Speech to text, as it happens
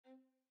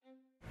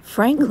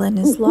Franklin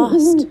is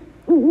Lost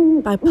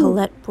by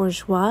Paulette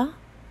Bourgeois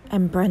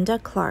and Brenda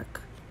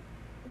Clark.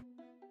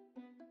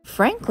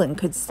 Franklin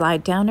could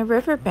slide down a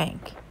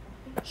riverbank.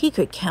 He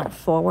could count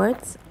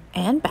forwards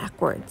and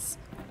backwards.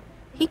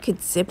 He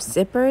could zip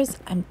zippers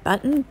and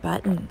button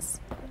buttons.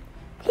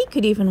 He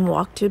could even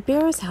walk to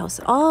Bear's house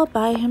all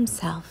by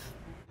himself.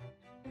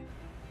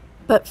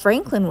 But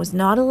Franklin was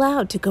not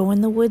allowed to go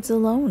in the woods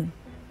alone.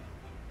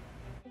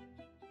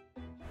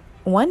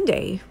 One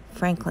day,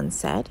 Franklin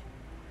said,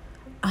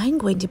 "I'm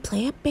going to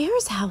play at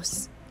Bear's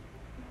house."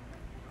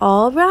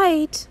 "All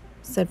right,"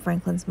 said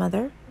Franklin's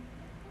mother,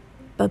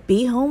 "but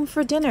be home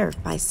for dinner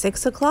by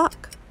 6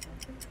 o'clock.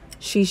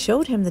 She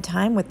showed him the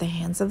time with the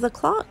hands of the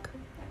clock.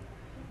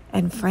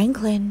 "And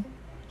Franklin,"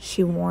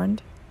 she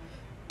warned,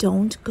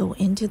 "don't go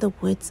into the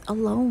woods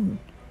alone."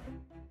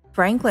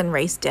 Franklin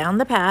raced down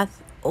the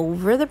path,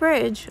 over the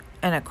bridge,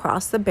 and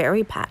across the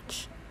berry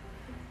patch.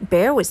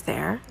 Bear was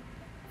there.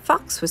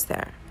 Fox was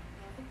there.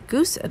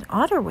 Goose and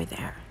Otter were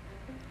there.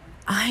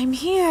 "I'm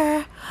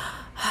here,"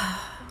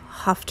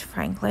 huffed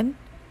Franklin.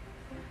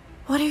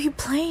 "What are you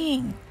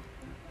playing?"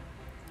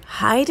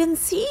 "Hide and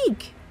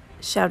seek,"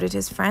 shouted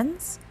his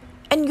friends.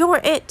 "And you're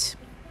it."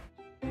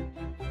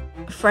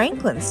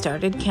 Franklin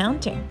started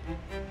counting.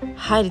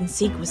 Hide and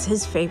seek was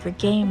his favorite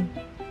game.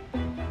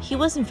 He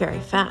wasn't very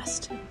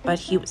fast, but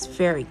he was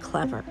very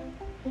clever.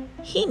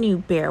 He knew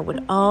Bear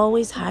would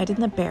always hide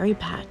in the berry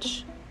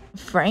patch.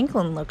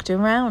 Franklin looked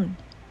around.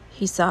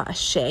 He saw a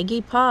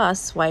shaggy paw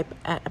swipe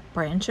at a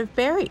branch of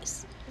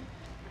berries.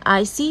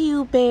 "I see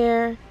you,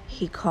 Bear,"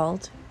 he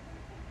called.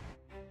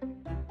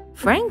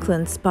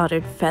 Franklin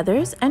spotted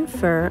feathers and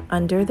fur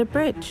under the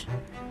bridge.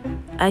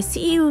 "I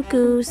see you,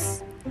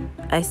 Goose.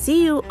 I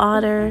see you,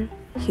 Otter,"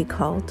 he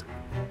called.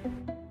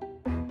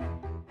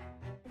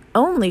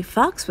 Only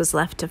Fox was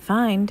left to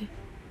find.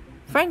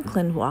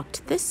 Franklin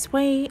walked this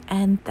way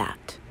and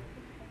that.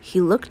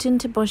 He looked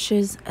into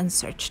bushes and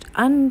searched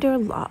under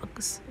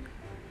logs.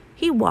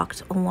 He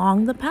walked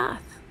along the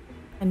path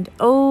and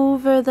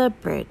over the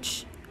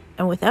bridge,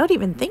 and without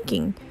even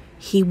thinking,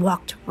 he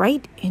walked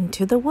right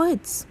into the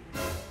woods.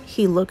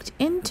 He looked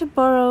into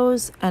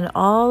burrows and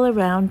all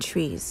around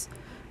trees.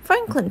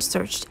 Franklin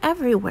searched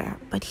everywhere,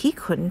 but he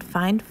couldn't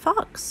find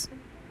Fox.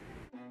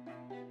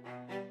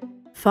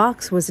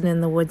 Fox wasn't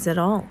in the woods at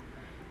all.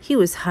 He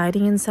was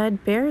hiding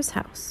inside Bear's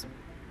house.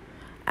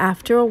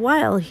 After a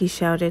while, he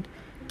shouted,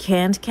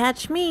 "Can't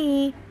catch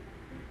me!"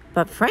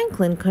 But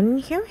Franklin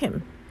couldn't hear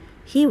him.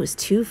 He was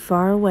too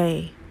far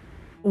away.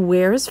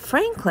 "Where's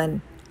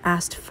Franklin?"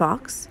 asked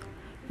Fox.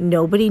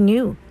 Nobody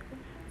knew.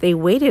 They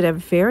waited a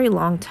very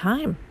long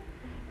time.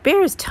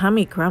 Bear's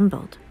tummy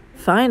grumbled.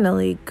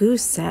 Finally,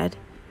 Goose said,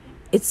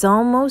 "It's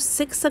almost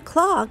 6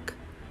 o'clock.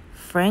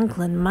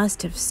 Franklin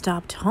must have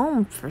stopped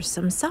home for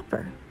some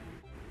supper."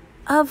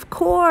 "Of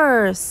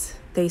course,"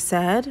 they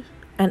said,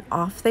 and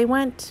off they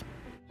went.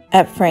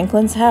 At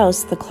Franklin's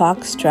house, the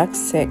clock struck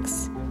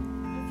 6.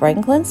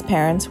 Franklin's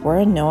parents were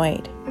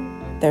annoyed.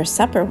 Their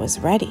supper was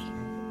ready.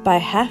 By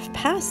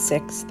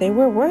 6:30, they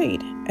were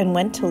worried and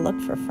went to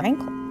look for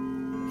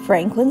Franklin.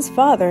 Franklin's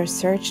father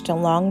searched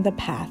along the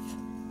path.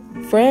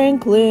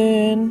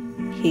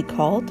 "Franklin," he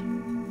called,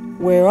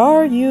 "where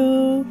are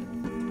you?"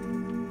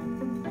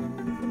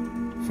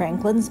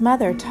 Franklin's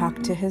mother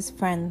talked to his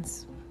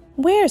friends.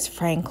 "Where's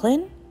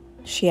Franklin?"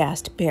 she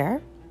asked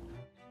Bear.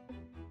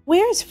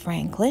 "Where's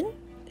Franklin?"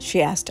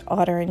 she asked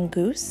Otter and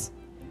Goose.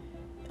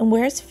 "And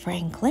where's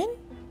Franklin?"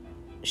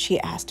 she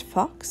asked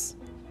Fox.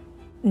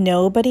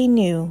 Nobody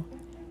knew,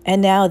 and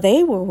now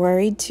they were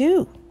worried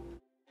too.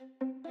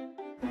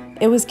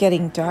 It was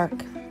getting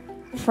dark.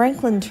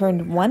 Franklin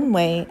turned one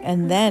way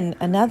and then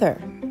another.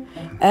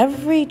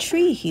 Every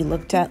tree he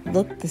looked at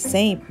looked the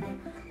same.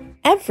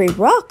 Every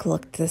rock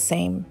looked the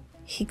same.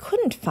 He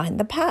couldn't find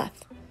the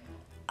path.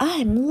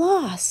 "I'm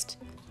lost,"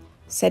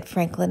 said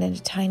Franklin in a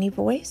tiny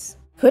voice.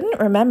 Couldn't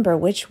remember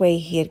which way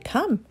he had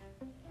come.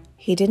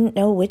 He didn't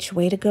know which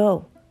way to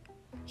go.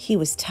 He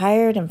was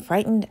tired and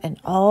frightened and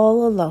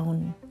all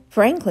alone.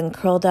 Franklin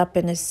curled up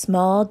in his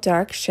small,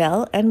 dark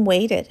shell and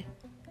waited.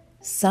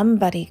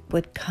 Somebody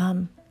would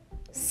come.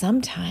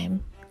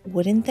 Sometime,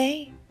 wouldn't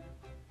they?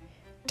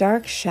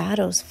 Dark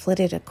shadows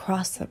flitted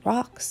across the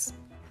rocks.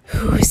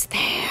 "Who's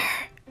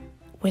there?"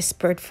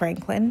 whispered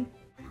Franklin.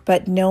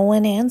 But no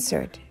one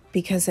answered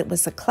because it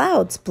was the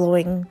clouds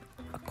blowing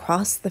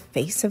across the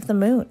face of the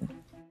moon.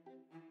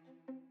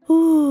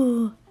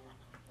 "Ooh,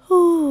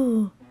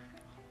 ooh.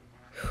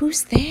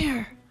 Who's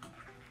there?"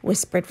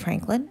 whispered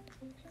Franklin.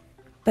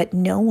 But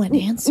no one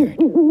answered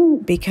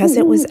because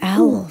it was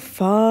Owl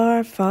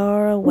far,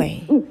 far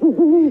away.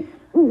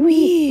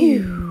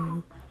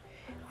 "Whew,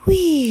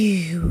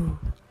 whew.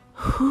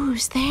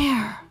 Who's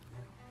there?"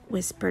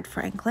 whispered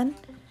Franklin.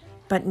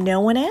 But no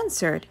one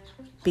answered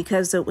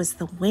because it was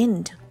the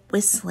wind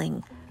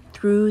whistling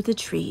through the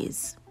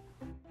trees.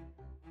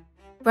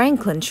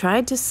 Franklin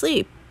tried to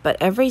sleep, but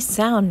every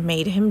sound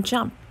made him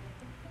jump.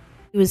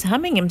 He was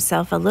humming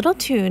himself a little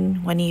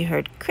tune when he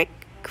heard crick,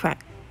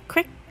 crack,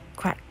 crick,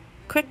 crack,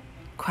 crick,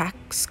 crack,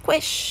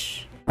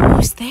 squish.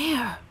 "Who's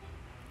there?"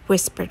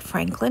 whispered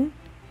Franklin,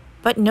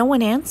 but no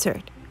one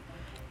answered.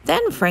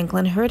 Then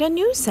Franklin heard a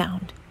new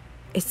sound.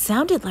 It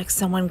sounded like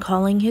someone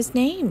calling his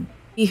name.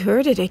 He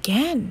heard it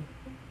again.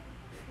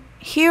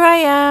 "Here I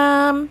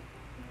am!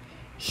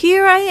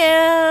 Here I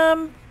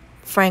am!"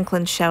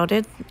 Franklin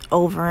shouted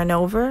over and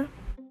over.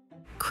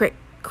 Crick,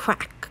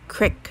 crack,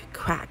 crick,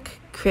 crack,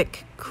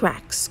 crick,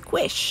 crack,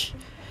 squish.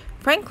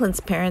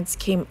 Franklin's parents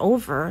came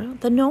over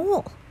the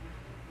knoll.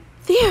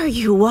 "There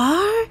you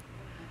are!"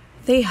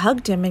 They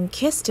hugged him and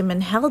kissed him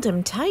and held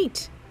him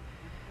tight.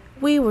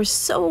 "We were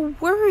so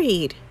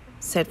worried,"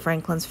 said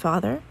Franklin's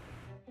father.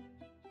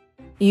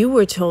 "You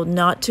were told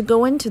not to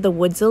go into the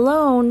woods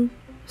alone,"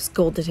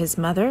 scolded his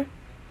mother.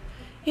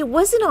 "It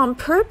wasn't on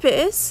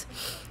purpose,"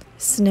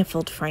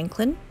 sniffled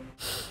Franklin.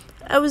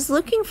 "I was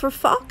looking for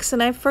Fox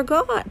and I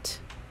forgot."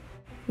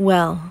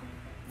 "Well,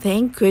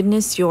 thank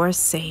goodness you're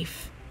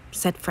safe,"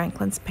 said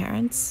Franklin's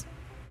parents.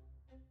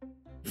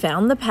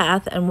 Found the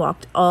path and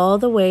walked all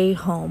the way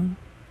home.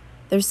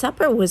 Their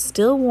supper was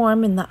still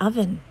warm in the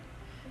oven.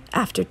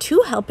 After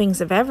 2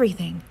 helpings of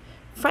everything,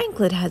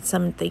 Franklin had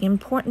something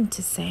important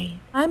to say.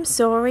 "I'm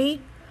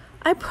sorry.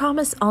 I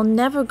promise I'll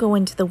never go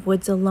into the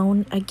woods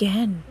alone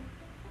again."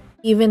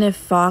 "Even if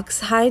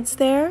Fox hides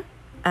there?"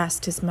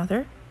 asked his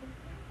mother.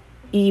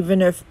 "Even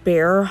if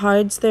Bear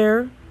hides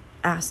there?"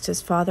 asked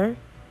his father.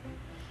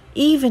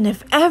 "Even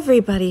if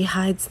everybody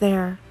hides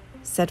there,"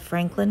 said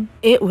Franklin.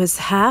 It was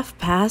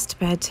past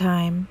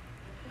bedtime.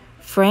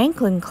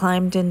 Franklin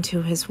climbed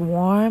into his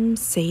warm,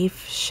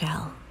 safe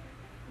shell.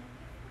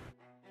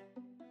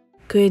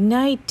 "Good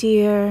night,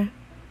 dear,"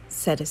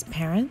 said his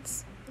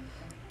parents.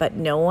 But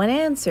no one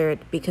answered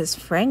because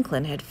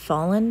Franklin had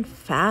fallen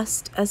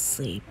fast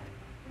asleep.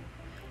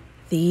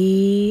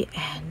 The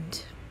end.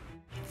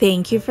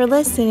 Thank you for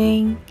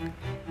listening.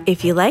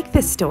 If you like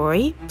this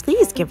story,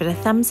 please give it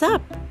a thumbs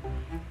up.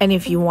 And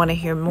if you want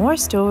to hear more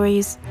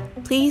stories,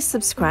 please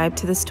subscribe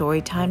to the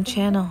Storytime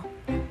channel.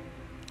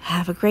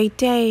 Have a great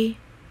day.